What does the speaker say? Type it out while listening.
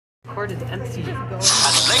recorded empty.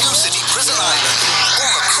 At Lego City Prison Island, all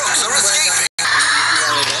the crooks are escaping.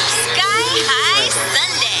 Sky High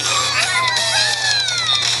Sunday.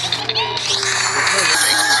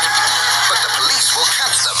 But the police will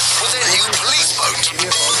catch them with their new police boat.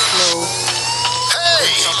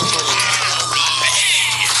 Hey!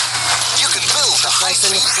 You can build a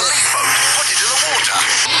high-speed police boat, put it in the water,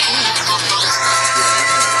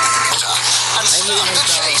 and start the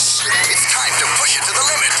chase. It's time to push it to the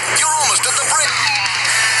limit. You're almost at the bridge.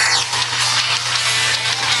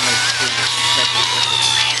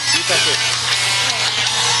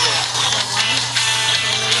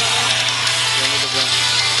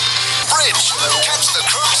 Bridge, catch the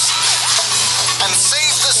crooks, and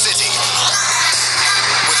save the city.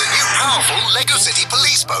 With a new powerful Lego City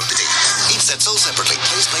police boat. Each set sold separately.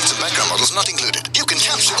 Faceplates and background models not included. You can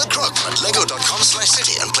capture the crook at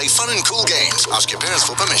lego.com/city and play fun and cool games. Ask your parents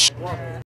for permission.